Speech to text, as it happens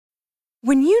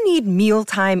When you need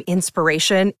mealtime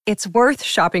inspiration, it's worth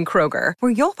shopping Kroger,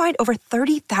 where you'll find over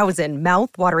 30,000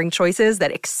 mouth-watering choices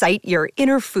that excite your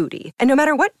inner foodie. And no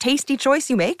matter what tasty choice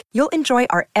you make, you'll enjoy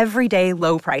our everyday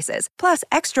low prices, plus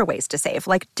extra ways to save,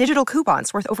 like digital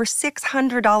coupons worth over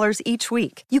 $600 each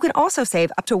week. You can also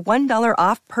save up to $1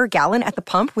 off per gallon at the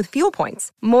pump with fuel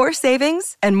points. More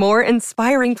savings and more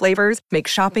inspiring flavors make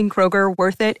shopping Kroger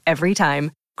worth it every time.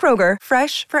 Kroger,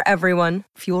 fresh for everyone.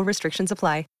 Fuel restrictions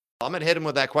apply. I'm going to hit him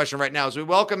with that question right now as we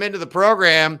welcome into the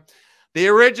program the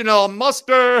original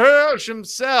mustache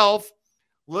himself,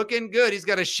 looking good. He's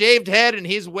got a shaved head and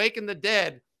he's waking the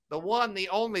dead. The one, the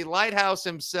only Lighthouse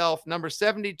himself, number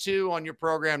 72 on your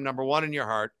program, number one in your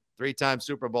heart, three-time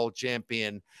Super Bowl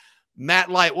champion,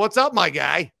 Matt Light. What's up, my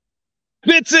guy?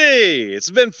 Fitzy,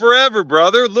 it's been forever,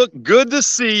 brother. Look, good to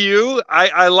see you.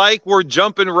 I like we're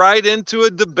jumping right into a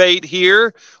debate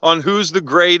here on who's the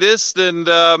greatest and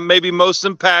maybe most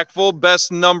impactful,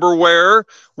 best number wearer.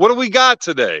 What do we got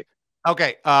today?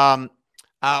 Okay, I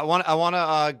want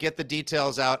to get the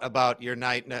details out about your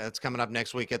night that's coming up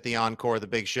next week at the Encore, the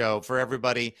big show for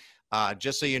everybody.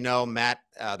 Just so you know, Matt,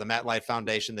 the Matt Light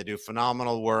Foundation, they do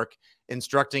phenomenal work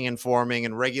instructing, informing,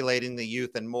 and regulating the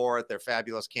youth and more at their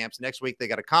fabulous camps. Next week, they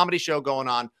got a comedy show going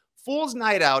on, Fool's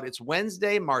Night Out. It's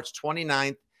Wednesday, March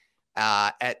 29th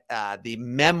at the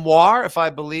Memoir, if I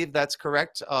believe that's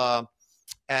correct,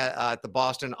 at the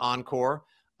Boston Encore.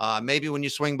 Maybe when you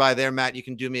swing by there, Matt, you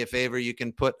can do me a favor. You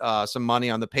can put some money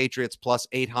on the Patriots plus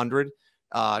 800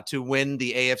 to win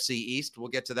the AFC East. We'll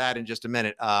get to that in just a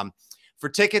minute. For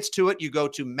tickets to it, you go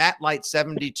to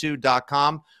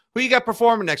mattlight72.com. Who you got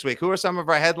performing next week? Who are some of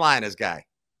our headliners, Guy?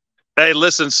 Hey,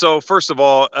 listen, so first of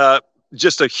all,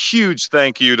 just a huge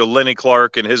thank you to Lenny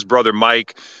Clark and his brother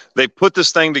Mike. They put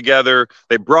this thing together.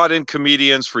 They brought in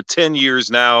comedians for 10 years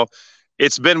now.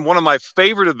 It's been one of my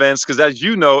favorite events because, as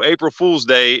you know, April Fool's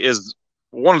Day is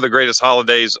one of the greatest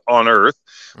holidays on earth.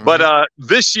 Mm-hmm. But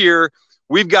this year,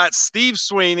 we've got Steve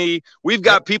Sweeney. We've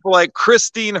got people like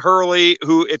Christine Hurley,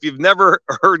 who, if you've never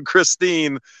heard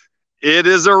Christine, it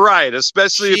is a riot,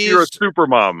 especially if you're a super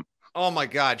mom. Oh, my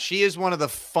God. She is one of the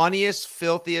funniest,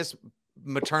 filthiest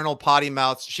maternal potty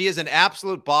mouths. She is an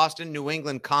absolute Boston, New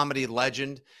England comedy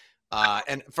legend.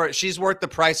 And she's worth the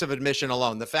price of admission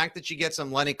alone. The fact that you get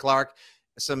some Lenny Clark,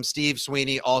 some Steve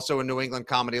Sweeney, also a New England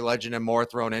comedy legend, and more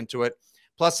thrown into it.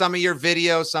 Plus some of your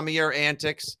videos, some of your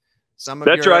antics, some of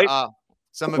That's your, right.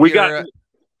 Some of we your.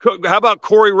 How about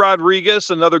Corey Rodriguez,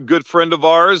 another good friend of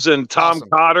ours, and Tom Awesome.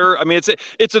 Cotter? I mean,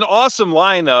 it's an awesome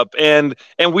lineup, and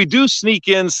we do sneak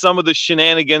in some of the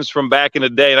shenanigans from back in the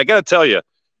day. And I got to tell you,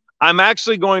 I'm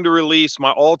actually going to release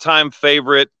my all-time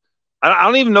favorite. I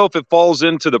don't even know if it falls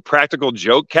into the practical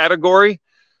joke category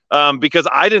because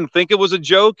I didn't think it was a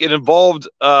joke. It involved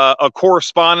a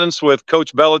correspondence with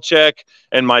Coach Belichick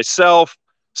and myself,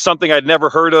 something I'd never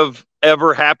heard of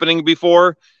ever happening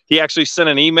before. He actually sent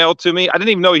an email to me. I didn't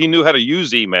even know he knew how to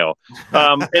use email.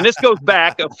 And this goes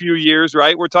back a few years,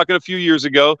 right? We're talking a few years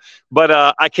ago, but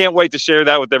I can't wait to share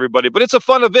that with everybody. But it's a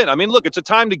fun event. I mean, look, it's a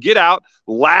time to get out,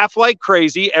 laugh like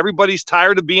crazy. Everybody's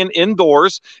tired of being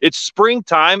indoors. It's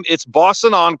springtime. It's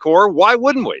Boston Encore. Why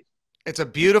wouldn't we? It's a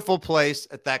beautiful place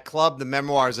at that club. The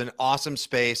Memoir is an awesome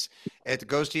space. It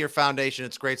goes to your foundation.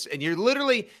 It's great. And you're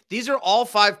literally, these are all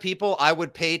 5 people I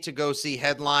would pay to go see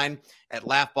headline at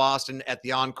Laugh Boston, at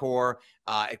the Encore,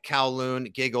 at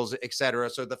Kowloon, Giggles, etc.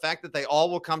 So the fact that they all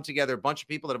will come together, a bunch of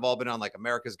people that have all been on like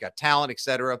America's Got Talent,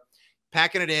 etc.,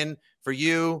 packing it in for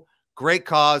you. Great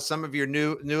cause. Some of your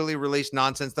newly released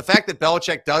nonsense. The fact that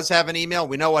Belichick does have an email,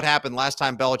 we know what happened last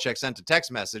time Belichick sent a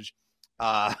text message.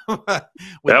 What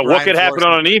could happen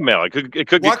on an email? It could get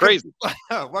crazy.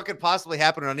 What could possibly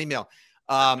happen on an email?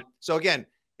 So again,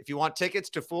 if you want tickets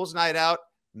to Fool's Night Out,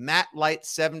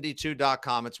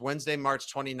 mattlight72.com. It's Wednesday,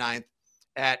 March 29th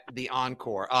at the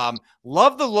Encore.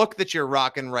 Love the look that you're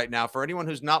rocking right now. For anyone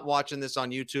who's not watching this on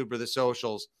YouTube or the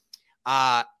socials,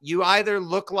 you either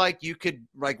look like you could,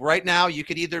 like right now, you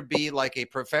could either be like a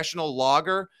professional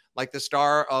logger, like the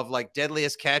star of like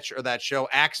Deadliest Catch or that show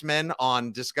Axemen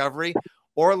on Discovery,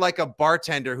 or like a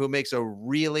bartender who makes a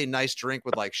really nice drink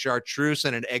with like chartreuse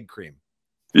and an egg cream.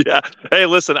 Yeah. Hey,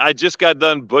 listen, I just got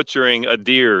done butchering a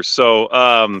deer. So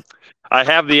I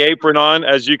have the apron on,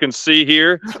 as you can see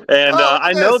here. And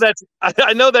I know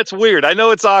that's weird. I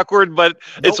know it's awkward, but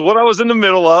It's what I was in the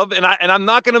middle of. And I'm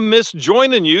not going to miss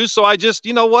joining you. So I just,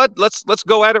 you know what? Let's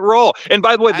go at it raw. And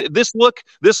by the way, this look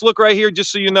right here,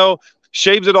 just so you know,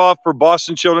 shaves it off for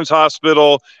Boston Children's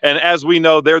Hospital. And as we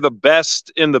know, they're the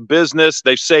best in the business.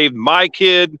 They've saved my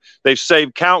kid. They've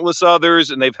saved countless others,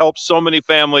 and they've helped so many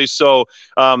families. So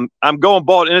I'm going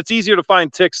bald. And it's easier to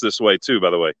find ticks this way, too, by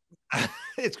the way.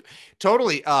 It's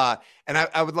totally. And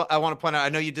I want to point out, I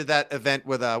know you did that event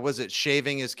with, was it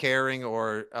Shaving is Caring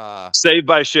or Saved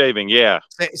by Shaving? Yeah.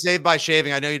 Saved by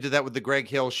Shaving. I know you did that with the Greg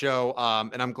Hill show.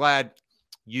 And I'm glad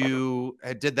you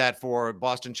did that for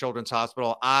Boston Children's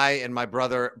Hospital. I and my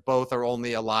brother both are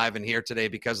only alive and here today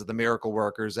because of the miracle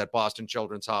workers at Boston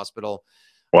Children's Hospital.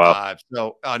 Wow.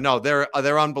 No,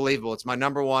 they're unbelievable. It's my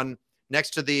number one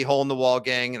next to the Hole in the Wall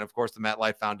gang. And of course the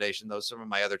MetLife Foundation. Those are some of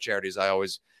my other charities I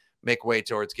always make way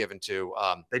towards giving to.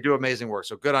 They do amazing work.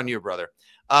 So good on you, brother.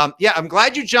 Yeah, I'm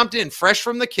glad you jumped in fresh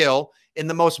from the kill in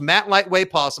the most Matt Light way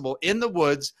possible in the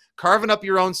woods, carving up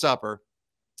your own supper.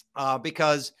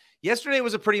 Because yesterday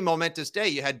was a pretty momentous day.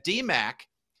 You had D-Mac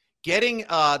getting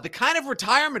the kind of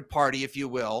retirement party, if you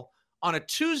will, on a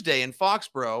Tuesday in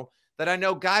Foxborough that I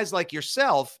know guys like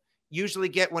yourself usually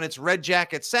get when it's Red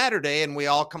Jacket Saturday and we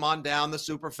all come on down, the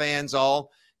super fans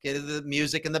all get the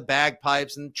music and the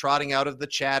bagpipes and trotting out of the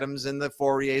Chathams and the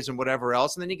Fouriers and whatever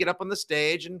else. And then you get up on the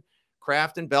stage and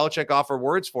Kraft and Belichick offer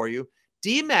words for you.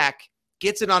 D-Mac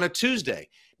gets it on a Tuesday.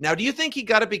 Now, do you think he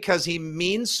got it because he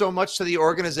means so much to the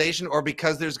organization or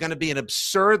because there's going to be an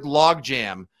absurd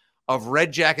logjam of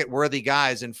Red Jacket worthy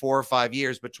guys in 4 or 5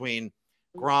 years between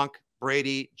Gronk,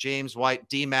 Brady, James White,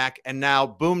 D-Mac, and now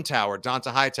Boom Tower,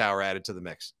 Donta Hightower added to the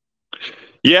mix?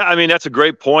 Yeah, I mean, that's a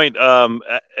great point.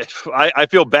 I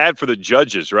feel bad for the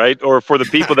judges, right? Or for the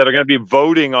people that are going to be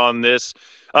voting on this.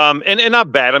 And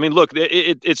not bad. I mean, look,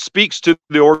 it speaks to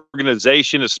the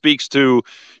organization. It speaks to,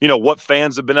 what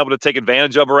fans have been able to take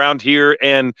advantage of around here.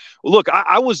 And look,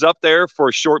 I was up there for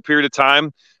a short period of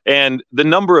time, and the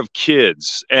number of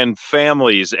kids and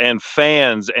families and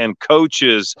fans and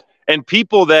coaches and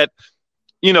people that,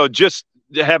 just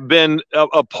have been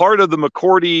a part of the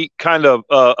McCourty kind of,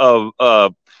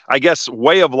 I guess,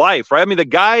 way of life, right? I mean, the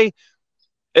guy,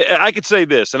 I could say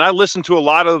this, and I listened to a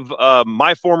lot of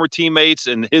my former teammates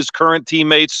and his current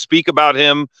teammates speak about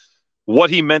him, what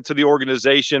he meant to the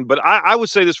organization. But I would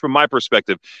say this from my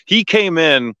perspective. He came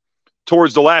in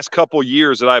towards the last couple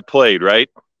years that I played, right?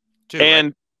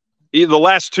 The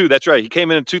last two, that's right. He came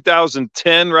in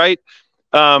 2010, right?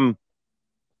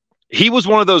 He was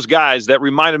one of those guys that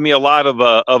reminded me a lot of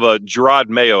a Gerard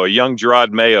Mayo, a young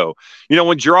Gerard Mayo.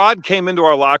 When Gerard came into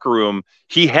our locker room,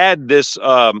 he had this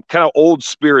kind of old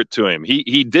spirit to him.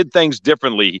 He did things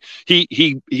differently.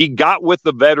 He got with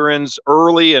the veterans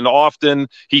early and often.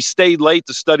 He stayed late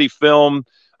to study film.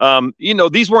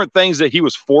 These weren't things that he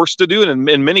was forced to do, and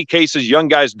in many cases, young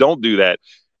guys don't do that.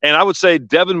 And I would say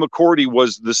Devin McCourty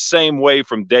was the same way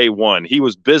from day one. He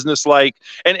was businesslike.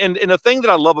 And the thing that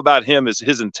I love about him is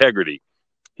his integrity.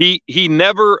 He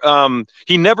never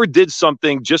did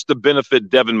something just to benefit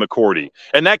Devin McCourty.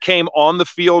 And that came on the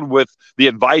field with the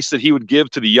advice that he would give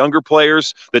to the younger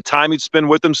players, the time he'd spend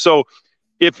with them. So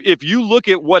if you look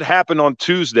at what happened on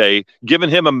Tuesday, giving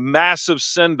him a massive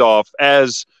send-off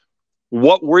as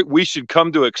what we should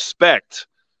come to expect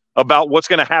about what's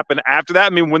going to happen after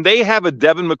that. I mean, when they have a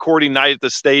Devin McCourty night at the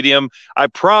stadium, I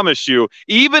promise you,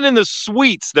 even in the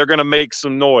suites, they're going to make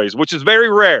some noise, which is very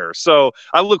rare. So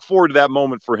I look forward to that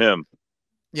moment for him.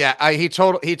 Yeah, he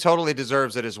totally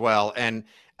deserves it as well. And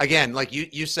again, like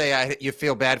you say, you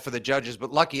feel bad for the judges,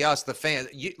 but lucky us, the fans,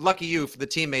 lucky you for the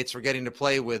teammates for getting to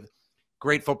play with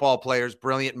great football players,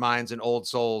 brilliant minds, and old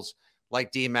souls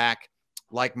like D-Mac,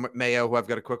 like Mayo, who I've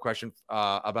got a quick question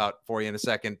about for you in a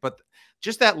second. But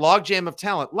just that logjam of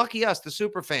talent. Lucky us, the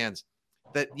super fans,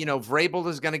 that, Vrabel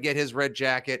is going to get his red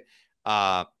jacket.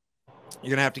 You're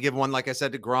going to have to give one, like I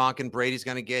said, to Gronk, and Brady's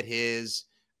going to get his.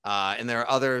 And there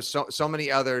are so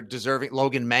many other deserving.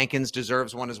 Logan Mankins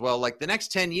deserves one as well. Like the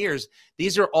next 10 years,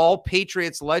 these are all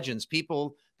Patriots legends,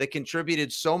 people that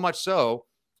contributed so much so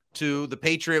to the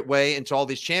Patriot way and to all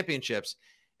these championships.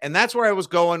 And that's where I was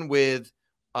going with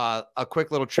a quick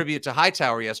little tribute to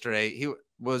Hightower yesterday. He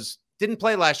didn't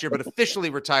play last year, but officially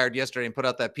retired yesterday and put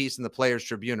out that piece in the Players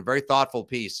Tribune, a very thoughtful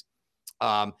piece.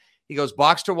 He goes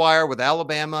box to wire with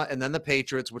Alabama and then the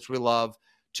Patriots, which we love,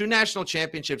 2 national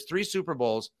championships, 3 Super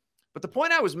Bowls. But the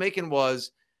point I was making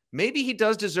was maybe he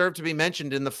does deserve to be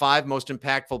mentioned in the 5 most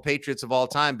impactful Patriots of all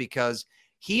time, because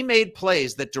he made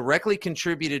plays that directly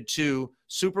contributed to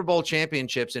Super Bowl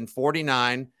championships in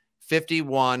 49,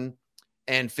 51,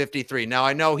 and 53. Now,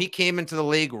 I know he came into the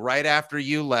league right after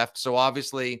you left, so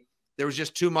obviously there was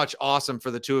just too much awesome for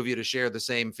the two of you to share the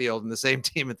same field and the same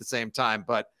team at the same time.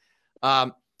 But,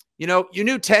 you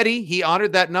knew Teddy. He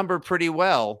honored that number pretty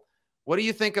well. What do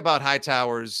you think about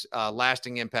Hightower's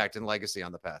lasting impact and legacy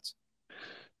on the Pats?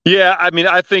 Yeah, I mean,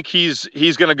 I think he's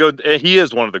going to go. He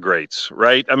is one of the greats,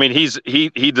 right? I mean,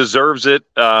 he deserves it.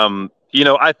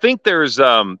 I think there's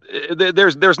not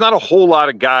a whole lot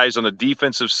of guys on the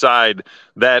defensive side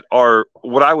that are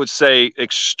what I would say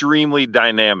extremely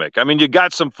dynamic. I mean, you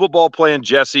got some football playing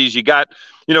Jessies, you got,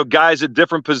 guys at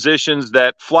different positions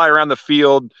that fly around the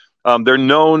field. They're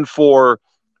known for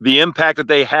the impact that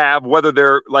they have, whether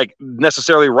they're like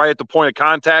necessarily right at the point of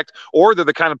contact, or they're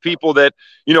the kind of people that,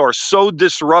 are so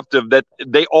disruptive that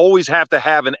they always have to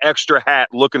have an extra hat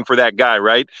looking for that guy.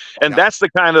 Right. And that's the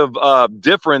kind of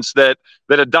difference that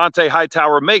a Dante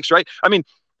Hightower makes. Right. I mean,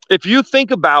 if you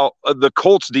think about the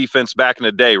Colts defense back in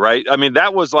the day, right? I mean,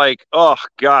 that was like, oh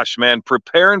gosh, man,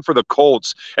 preparing for the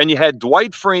Colts. And you had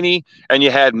Dwight Freeney and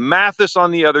you had Mathis on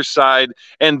the other side.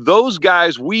 And those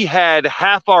guys, we had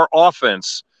half our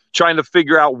offense trying to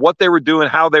figure out what they were doing,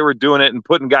 how they were doing it, and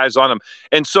putting guys on them.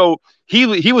 And so he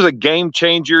was a game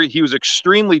changer. He was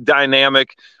extremely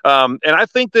dynamic. And I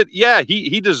think that,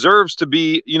 he deserves to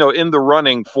be, in the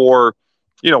running for,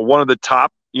 one of the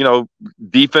top,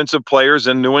 defensive players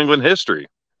in New England history.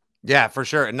 Yeah, for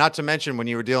sure. And not to mention, when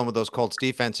you were dealing with those Colts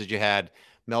defenses, you had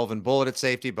Melvin Bullitt at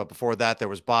safety, but before that, there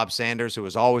was Bob Sanders, who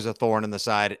was always a thorn in the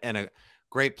side and a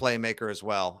great playmaker as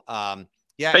well. And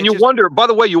wonder, by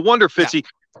the way, Fitzy,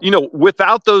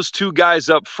 without those two guys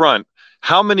up front,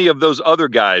 how many of those other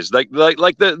guys, like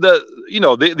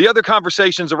the other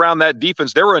conversations around that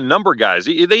defense, there were a number of guys.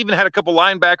 They even had a couple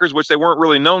linebackers, which they weren't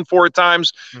really known for at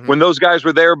times when those guys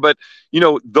were there. But,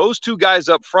 those two guys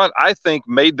up front, I think,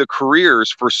 made the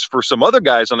careers for some other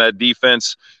guys on that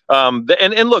defense.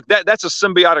 And look, that's a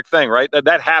symbiotic thing, right?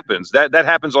 That happens. That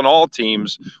happens on all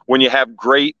teams when you have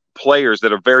great players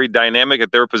that are very dynamic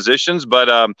at their positions. But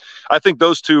I think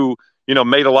those two,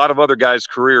 made a lot of other guys'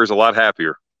 careers a lot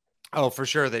happier. Oh, for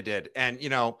sure they did. And,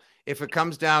 if it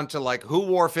comes down to like who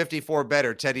wore 54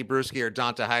 better, Teddy Bruschi or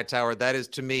Dante Hightower, that is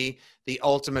to me the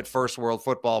ultimate first world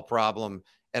football problem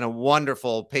and a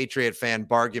wonderful Patriot fan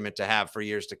argument to have for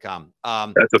years to come.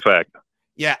 That's a fact.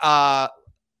 Yeah.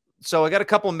 So I got a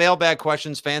couple of mailbag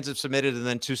questions fans have submitted, and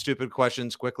then two stupid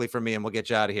questions quickly for me, and we'll get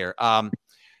you out of here.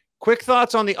 Quick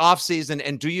thoughts on the offseason,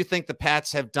 and do you think the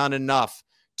Pats have done enough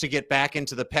to get back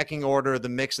into the pecking order, the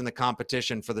mix, and the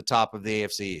competition for the top of the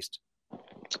AFC East?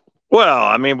 Well,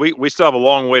 I mean, we still have a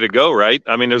long way to go, right?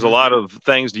 I mean, there's a lot of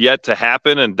things yet to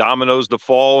happen and dominoes to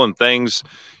fall and things,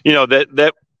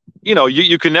 that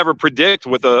you can never predict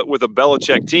with a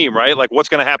Belichick team, right? Like what's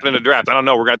going to happen in the draft? I don't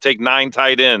know. We're going to take 9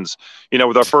 tight ends,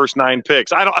 with our first 9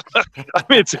 picks. I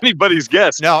mean, it's anybody's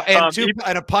guess. No, and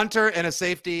and a punter and a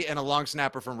safety and a long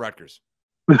snapper from Rutgers.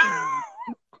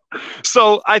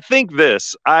 So I think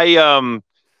this, and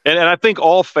I think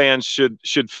all fans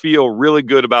should feel really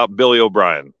good about Billy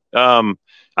O'Brien.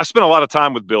 I spent a lot of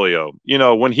time with Billy O,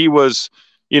 when he was,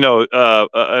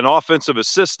 an offensive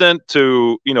assistant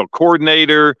to,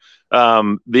 coordinator,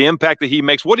 the impact that he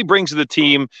makes, what he brings to the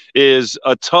team is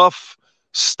a tough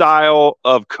style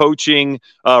of coaching,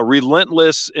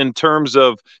 relentless in terms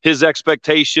of his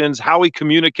expectations, how he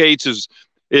communicates is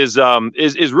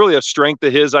really a strength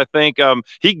of his. I think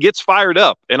he gets fired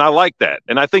up, and I like that.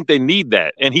 And I think they need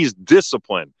that. And he's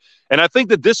disciplined. And I think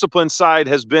the discipline side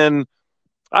has been,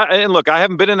 and look, I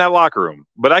haven't been in that locker room,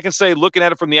 but I can say, looking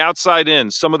at it from the outside in,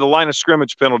 some of the line of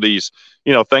scrimmage penalties,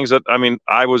 things that, I mean,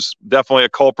 I was definitely a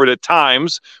culprit at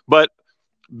times, but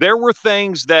there were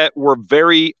things that were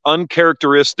very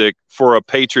uncharacteristic for a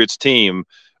Patriots team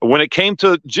when it came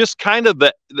to just kind of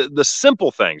the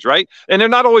simple things, right? And they're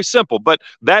not always simple. But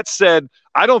that said,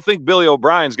 I don't think Billy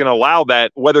O'Brien's going to allow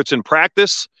that, whether it's in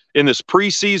practice, in this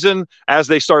preseason, as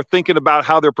they start thinking about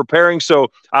how they're preparing. So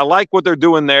I like what they're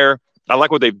doing there. I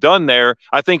like what they've done there.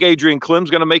 I think Adrian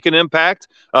Klim's going to make an impact.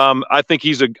 I think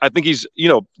he's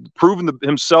proven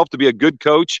himself to be a good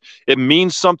coach. It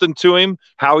means something to him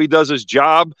how he does his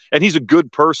job, and he's a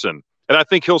good person. And I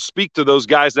think he'll speak to those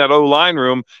guys in that O-line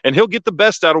room, and he'll get the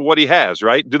best out of what he has,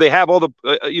 right? Do they have all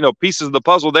the pieces of the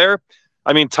puzzle there?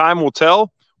 I mean, time will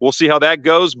tell. We'll see how that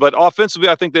goes. But offensively,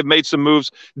 I think they've made some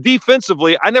moves.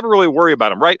 Defensively, I never really worry about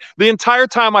them, right? The entire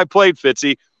time I played,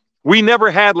 Fitzy, we never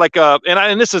had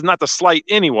and this is not to slight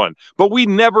anyone, but we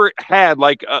never had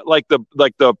like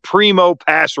the primo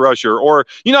pass rusher, or,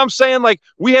 what I'm saying? Like,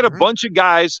 we had a bunch of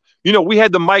guys, we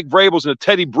had the Mike Vrabels and the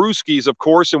Teddy Bruschi's, of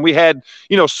course, and we had,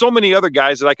 so many other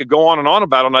guys that I could go on and on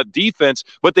about on that defense,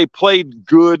 but they played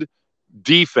good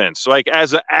defense, like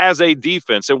as a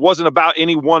defense. It wasn't about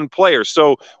any one player.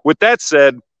 So with that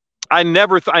said, I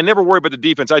never worry about the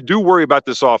defense. I do worry about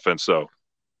this offense, though.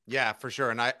 Yeah, for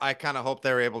sure. And I kind of hope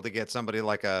they're able to get somebody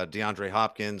like a DeAndre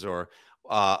Hopkins or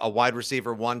a wide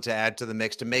receiver one to add to the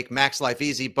mix to make Mac's life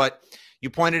easy. But you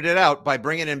pointed it out by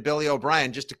bringing in Billy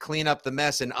O'Brien just to clean up the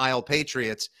mess in Isle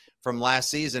Patriots. from last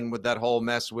season with that whole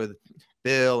mess with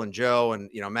Bill and Joe and,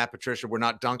 Matt Patricia. We're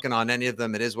not dunking on any of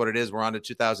them. It is what it is. We're on to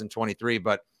 2023,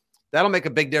 but that'll make a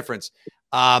big difference.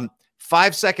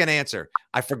 5-second answer.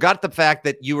 I forgot the fact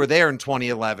that you were there in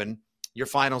 2011, your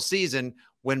final season,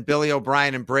 when Billy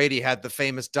O'Brien and Brady had the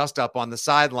famous dust up on the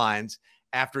sidelines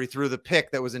after he threw the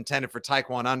pick that was intended for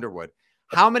Taekwon Underwood.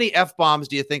 How many F-bombs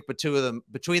do you think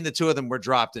between the two of them were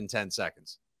dropped in 10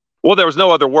 seconds? Well, there was no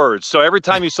other words. So every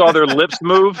time you saw their lips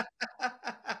move.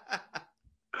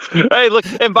 Hey, look,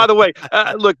 and by the way,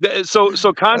 look,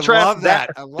 so contrast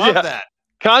I love that.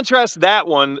 Contrast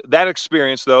that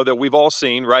experience, though, that we've all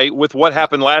seen, right, with what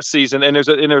happened last season, and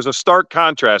there's a stark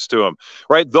contrast to them,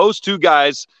 right? Those two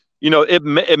guys,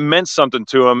 it meant something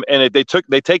to them, and they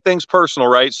take things personal,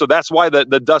 right? So that's why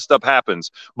the dust up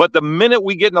happens. But the minute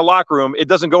we get in the locker room, it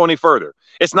doesn't go any further.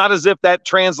 It's not as if that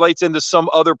translates into some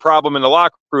other problem in the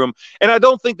locker room, and I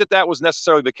don't think that was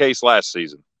necessarily the case last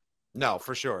season. No,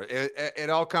 for sure. It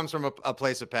all comes from a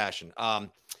place of passion. All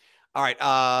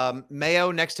right.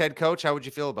 Mayo, next head coach. How would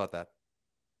you feel about that?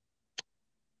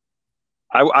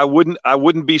 I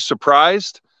wouldn't be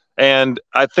surprised. And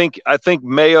I think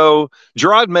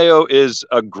Gerard Mayo is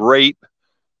a great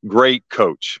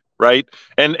coach, right?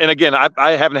 And again,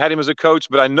 I haven't had him as a coach,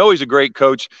 but I know he's a great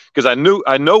coach because I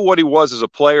know what he was as a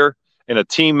player and a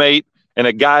teammate and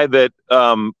a guy that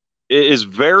is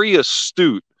very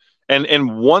astute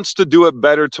and wants to do it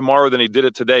better tomorrow than he did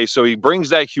it today. So he brings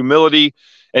that humility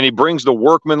and he brings the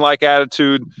workmanlike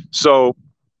attitude. So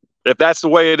if that's the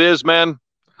way it is, man,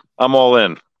 I'm all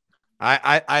in.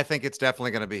 I think it's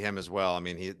definitely going to be him as well. I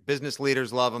mean, business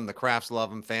leaders love him, the Crafts love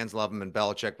him, fans love him, and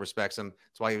Belichick respects him.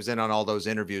 That's why he was in on all those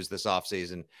interviews this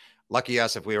offseason. Lucky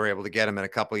us if we were able to get him in a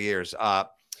couple of years.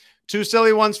 Two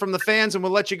silly ones from the fans, and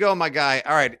we'll let you go, my guy.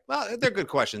 All right. Well, they're good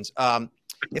questions.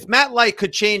 If Matt Light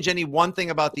could change any one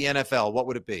thing about the NFL, what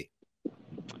would it be?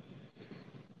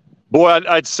 Boy,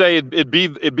 I'd say it'd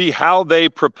be how they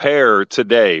prepare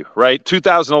today, right?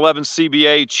 2011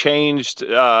 CBA changed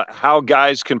how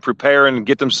guys can prepare and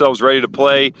get themselves ready to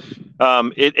play.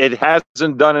 It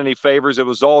hasn't done any favors. It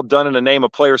was all done in the name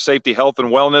of player safety, health, and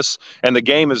wellness, and the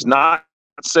game is not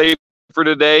safe for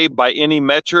today by any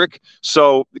metric.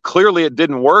 So clearly it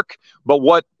didn't work. But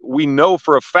what we know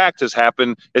for a fact has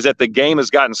happened is that the game has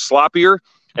gotten sloppier.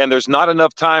 And there's not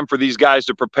enough time for these guys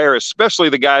to prepare, especially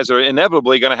the guys that are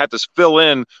inevitably going to have to fill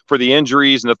in for the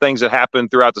injuries and the things that happen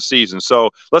throughout the season.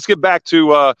 So let's get back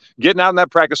to getting out in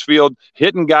that practice field,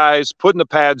 hitting guys, putting the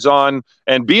pads on,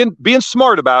 and being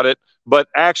smart about it, but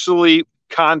actually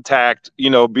contact,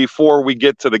 before we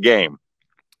get to the game.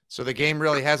 So the game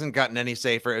really hasn't gotten any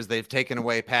safer as they've taken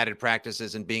away padded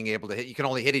practices and being able to hit. You can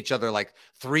only hit each other like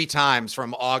 3 times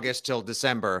from August till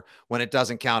December when it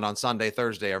doesn't count on Sunday,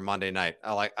 Thursday, or Monday night.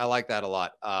 I like that a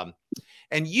lot.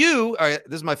 And you, this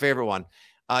is my favorite one.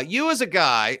 You as a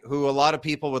guy who a lot of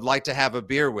people would like to have a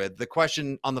beer with, the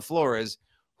question on the floor is,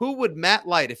 who would Matt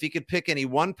Light, if he could pick any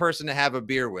one person to have a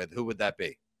beer with, who would that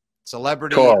be?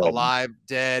 Celebrity, alive,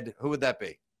 dead, who would that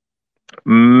be?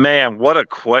 Man, what a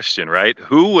question, right?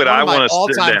 Who would I want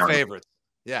to sit down? All-time favorites.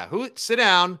 Yeah, sit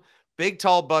down, big,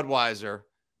 tall Budweiser,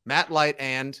 Matt Light,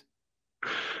 and...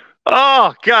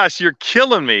 Oh, gosh, you're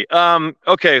killing me.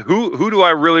 Okay, who do I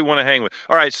really want to hang with?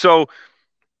 All right, so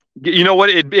you know what?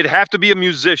 It'd have to be a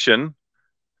musician.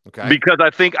 Okay. Because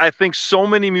I think so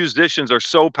many musicians are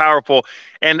so powerful.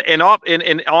 And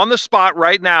on the spot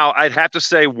right now, I'd have to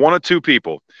say one of two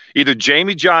people, either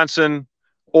Jamie Johnson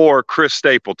or Chris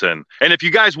Stapleton. And if you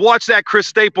guys watch that Chris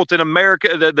Stapleton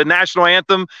the national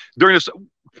anthem during this,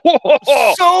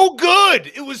 whoa, so good.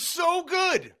 It was so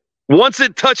good. Once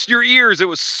it touched your ears, it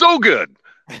was so good.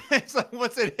 It's like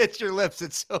once it hits your lips,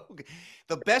 it's so good.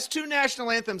 The best 2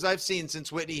 national anthems I've seen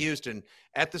since Whitney Houston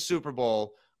at the Super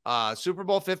Bowl, Super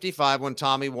Bowl 55 when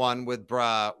Tommy won with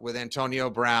Antonio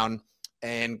Brown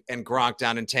and Gronk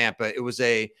down in Tampa. It was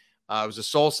a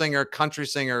soul singer, country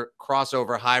singer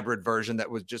crossover hybrid version that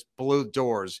was just blew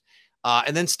doors.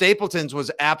 And then Stapleton's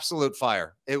was absolute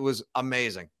fire. It was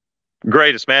amazing.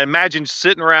 Greatest, man. Imagine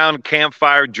sitting around a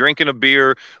campfire, drinking a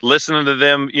beer, listening to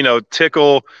them,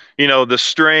 tickle, the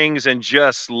strings and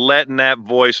just letting that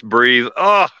voice breathe.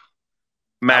 Oh,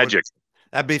 magic.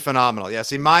 That'd be phenomenal. Yeah.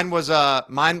 See, mine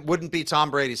wouldn't be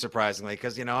Tom Brady, surprisingly,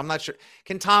 because, I'm not sure.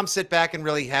 Can Tom sit back and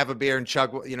really have a beer and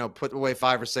chug, put away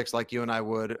 5 or 6 like you and I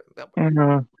would? That's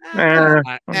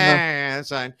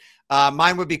fine.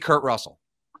 Mine would be Kurt Russell.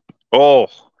 Oh,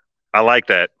 I like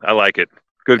that. I like it.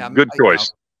 Good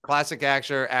choice. Classic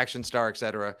actor, action star,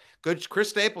 etc. Good.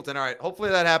 Chris Stapleton. All right. Hopefully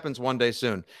that happens one day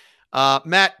soon.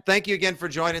 Matt, thank you again for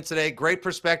joining today. Great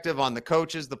perspective on the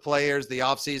coaches, the players, the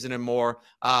offseason, and more.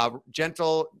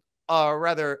 Gentle, a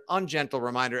rather ungentle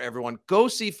reminder, everyone, go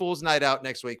see Fool's Night Out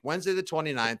next week, Wednesday the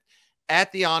 29th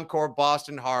at the Encore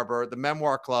Boston Harbor, the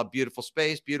Memoir Club. Beautiful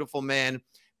space, beautiful man,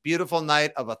 beautiful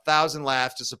night of 1,000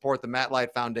 laughs to support the Matt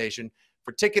Light Foundation.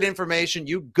 For ticket information,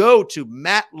 you go to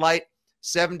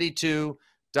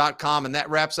mattlight72.com. And that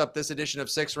wraps up this edition of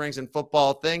Six Rings and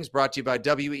Football Things, brought to you by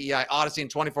WEI Odyssey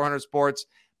and 2400 Sports.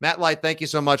 Matt Light, thank you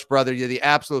so much, brother. You're the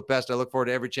absolute best. I look forward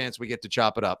to every chance we get to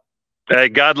chop it up. Hey,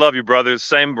 God love you, brothers.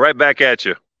 Same, right back at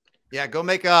you. Yeah, go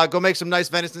make some nice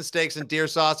venison steaks and deer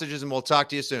sausages, and we'll talk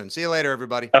to you soon. See you later,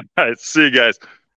 everybody. All right, see you guys.